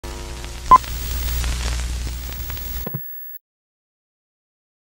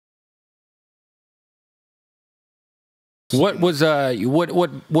What was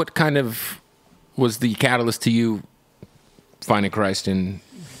what kind of was the catalyst to you finding Christ and,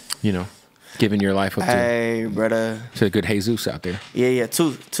 you know, giving your life up Hey, brother. to a good Jesus out there? Yeah.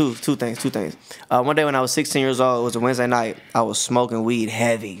 Two things. One day when I was 16 years old, it was a Wednesday night. I was smoking weed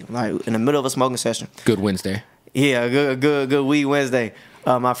heavy, like in the middle of a smoking session. Good Wednesday. Yeah, good weed Wednesday.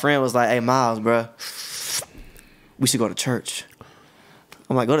 My friend was like, "Hey, Miles, bro, we should go to church."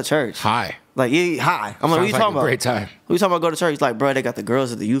 I'm like, "Go to church?" Hi. Like, yeah, hi. I'm like, "What you talking about?" Great time. We talking about go to church? He's like, "Bro, they got the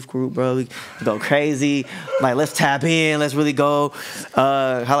girls at the youth group, bro. We go crazy. Like, let's tap in. Let's really go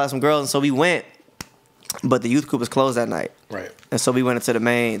holla at some girls." And so we went, but the youth group was closed that night. Right. And so we went into the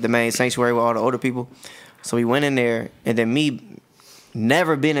main sanctuary with all the older people. So we went in there, and then me,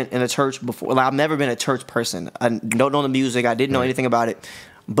 never been in a church before. Like, I've never been a church person. I don't know the music. I didn't know anything about it.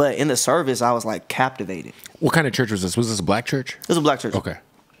 But in the service, I was like captivated. What kind of church was this? Was this a black church? It was a black church. Okay.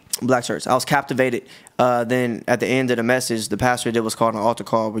 Black church. I was captivated. Then at the end of the message, the pastor did what's called an altar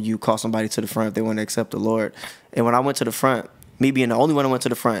call, where you call somebody to the front if they want to accept the Lord. And when I went to the front, me being the only one who went to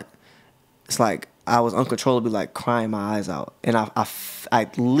the front, it's like I was uncontrollably like crying my eyes out. And I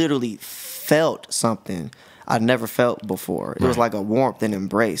literally felt something I never felt before. It was like a warmth and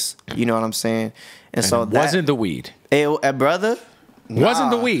embrace. You know what I'm saying? And so that wasn't the weed. Brother,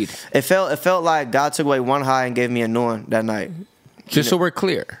 Wasn't the weed. It felt like God took away one high and gave me a new one that night. Just so we're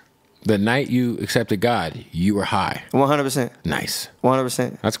clear, the night you accepted God, you were high. 100%. Nice.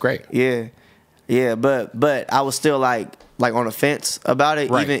 100%. That's great. Yeah, but I was still like on the fence about it,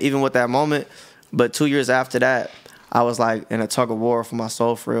 Right. even with that moment. But 2 years after that, I was like in a tug of war for my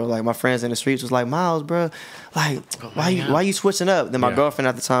soul, for real. Like, my friends in the streets was like, "Miles, bro, like why you switching up?" Then my girlfriend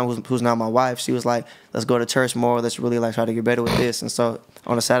at the time, who's now my wife, she was like, "Let's go to church more. Let's really like try to get better with this." And so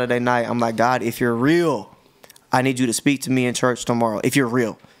on a Saturday night, I'm like, "God, if you're real, I need you to speak to me in church tomorrow. If you're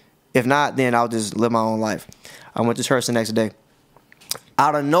real. If not, then I'll just live my own life." I went to church the next day.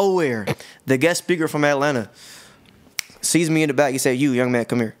 Out of nowhere, the guest speaker from Atlanta sees me in the back. He said, "You, young man,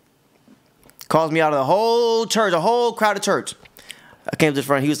 come here." Calls me out of the whole church, a whole crowd of church. I came to the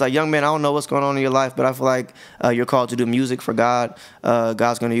front. He was like, "Young man, I don't know what's going on in your life, but I feel like you're called to do music for God.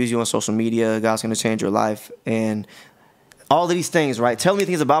 God's going to use you on social media. God's going to change your life." And all of these things, right? Tell me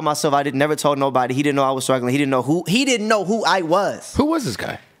things about myself I never told nobody. He didn't know I was struggling. He didn't know who I was. Who was this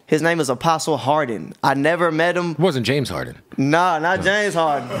guy? His name is Apostle Harden. I never met him. It wasn't James Harden. Nah, not James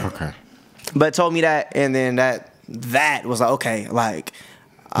Harden. Okay. But told me that, and then that was like, okay, like,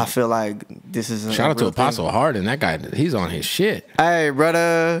 I feel like this is a Shout out to real thing. Apostle Harden. That guy, he's on his shit. Hey,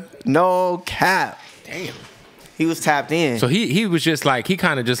 brother, no cap. Damn. He was tapped in. So he was just like, he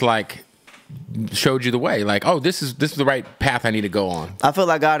kind of just like showed you the way. Like, oh, this is the right path I need to go on. I feel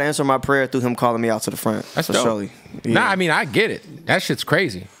like God answered my prayer through him calling me out to the front. That's for dope. surely. Yeah. Nah, I mean, I get it. That shit's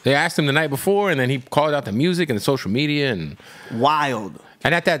crazy. They asked him the night before, and then he called out the music and the social media and Wild.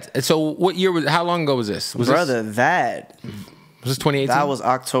 And at that, so what year was? How long ago was this? Was this 2018? That was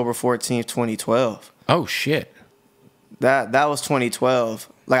October 14th, 2012. Oh shit. That was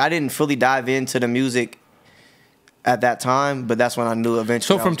 2012. Like, I didn't fully dive into the music at that time, but that's when I knew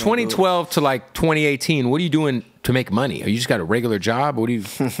eventually. So from 2012 to like 2018, what are you doing to make money? Are you just got a regular job? What do you?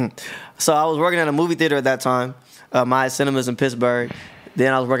 So I was working at a movie theater at that time, My Cinemas in Pittsburgh.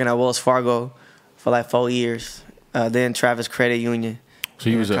 Then I was working at Wells Fargo for like 4 years. Then Travis Credit Union. So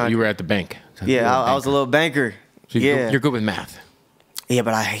you were at the bank. Yeah, I was a little banker. So you're good with math. Yeah,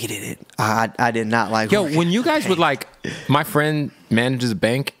 but I hated it. I did not like. Yo, when you guys would like, my friend manages a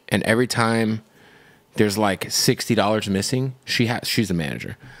bank, and every time there's like $60 missing, she's a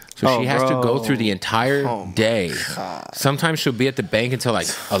manager, so she has to go through the entire day. God. Sometimes she'll be at the bank until like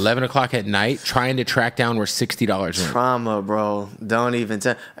 11 o'clock at night trying to track down where $60 went. Trauma, bro. Don't even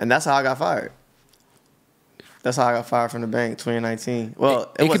tell. And that's how I got fired. That's how I got fired from the bank, 2019.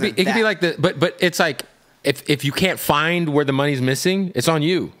 Well, it could be like the, but it's like if you can't find where the money's missing, it's on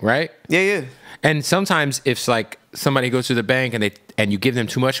you, right? Yeah. And sometimes if like somebody goes to the bank and you give them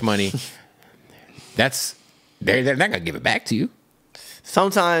too much money, they're not gonna give it back to you.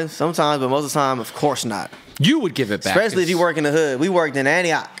 Sometimes, but most of the time, of course not. You would give it back, especially if you work in the hood. We worked in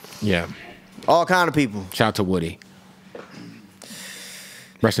Antioch. Yeah, all kind of people. Shout out to Woody.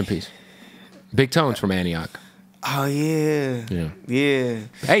 Rest in peace. Big Tone's from Antioch. Oh yeah.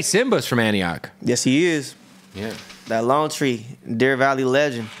 Hey, Simba's from Antioch. Yes, he is. Yeah. That Lone Tree, Deer Valley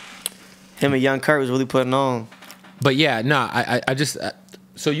legend. Him and Young Kurt was really putting on. But yeah, I just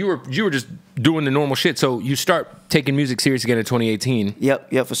so you were just doing the normal shit. So you start taking music serious again in 2018.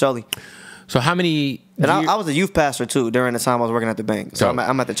 Yep, for surely. So how many? And I was a youth pastor too during the time I was working at the bank. So Dope.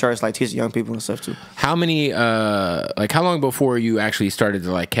 I'm at the church like teaching young people and stuff too. How many? Like how long before you actually started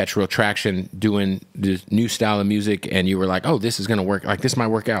to like catch real traction doing this new style of music, and you were like, oh, this is gonna work. Like this might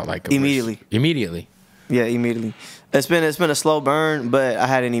work out. Like Immediately. Immediately. Yeah, immediately. It's been a slow burn, but I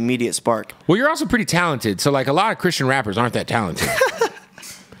had an immediate spark. Well, you're also pretty talented. So like a lot of Christian rappers aren't that talented.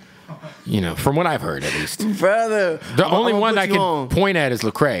 You know, from what I've heard at least. Brother. The only one I can point at is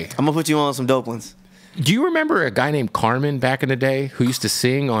Lecrae. I'm gonna put you on some dope ones. Do you remember a guy named Carmen back in the day who used to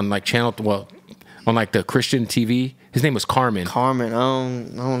sing on like on like the Christian TV? His name was Carmen. Carmen, I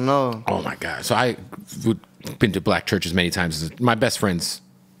don't know. Oh my God. So I been to black churches many times. My best friend's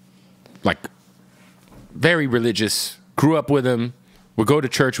like very religious, grew up with him, would go to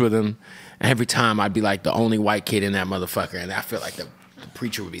church with him. And every time I'd be like the only white kid in that motherfucker. And I feel like the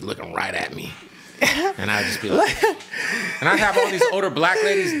preacher would be looking right at me. And I'd just be like, and I'd have all these older black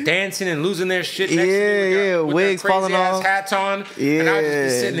ladies dancing and losing their shit next to me with wigs their falling off, hats on. And I'd just be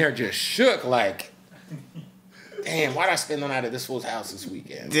sitting there just shook like, damn, why'd I spend the night at this fool's house this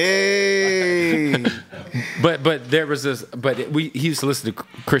weekend? Dang. but there was this, he used to listen to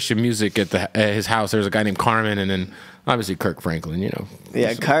Christian music at his house. There was a guy named Carmen, and then obviously Kirk Franklin, you know.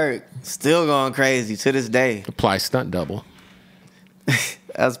 Yeah, Kirk, still going crazy to this day. Plies stunt double.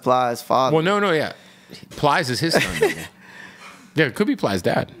 That's Plies' father. Well, no, yeah. Plies is his stunt double. Yeah, it could be Plies'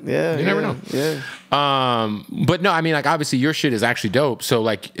 dad. Yeah, you never know. Yeah. But no, I mean, like, obviously your shit is actually dope. So,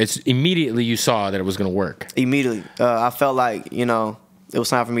 like, it's immediately you saw that it was gonna work. Immediately, I felt like it was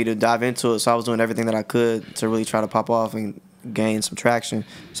time for me to dive into it. So I was doing everything that I could to really try to pop off and gain some traction.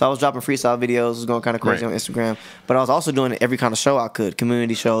 So I was dropping freestyle videos, was going kind of crazy on Instagram. But I was also doing every kind of show I could: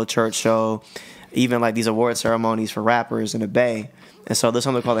 community show, church show, even like these award ceremonies for rappers in the Bay. And so there's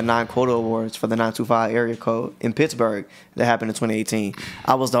something called the 9 Quota Awards for the 925 area code in Pittsburgh that happened in 2018.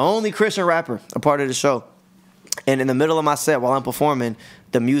 I was the only Christian rapper a part of the show. And in the middle of my set while I'm performing,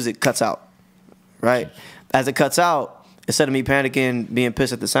 the music cuts out, right? As it cuts out, instead of me panicking, being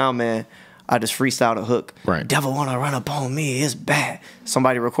pissed at the sound man, I just freestyled a hook. Right. Devil wanna run up on me, it's bad.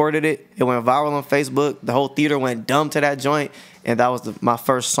 Somebody recorded it. It went viral on Facebook. The whole theater went dumb to that joint. And that was my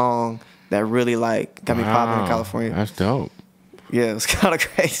first song that really like got me popping in California. That's dope. Yeah, it was kind of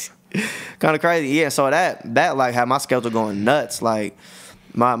crazy. Kind of crazy. Yeah, so that like had my schedule going nuts. Like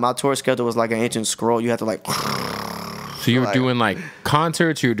my tour schedule was like an ancient scroll. You had to like. So you were doing like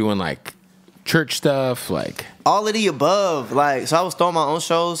concerts, you were doing like church stuff, like all of the above. Like, so I was throwing my own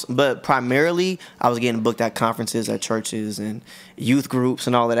shows, but primarily I was getting booked at conferences, at churches, and youth groups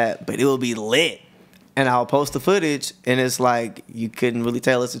and all of that. But it would be lit. And I'll post the footage, and it's like you couldn't really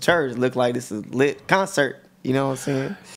tell it's a church. It looked like it's a lit concert. You know what I'm saying?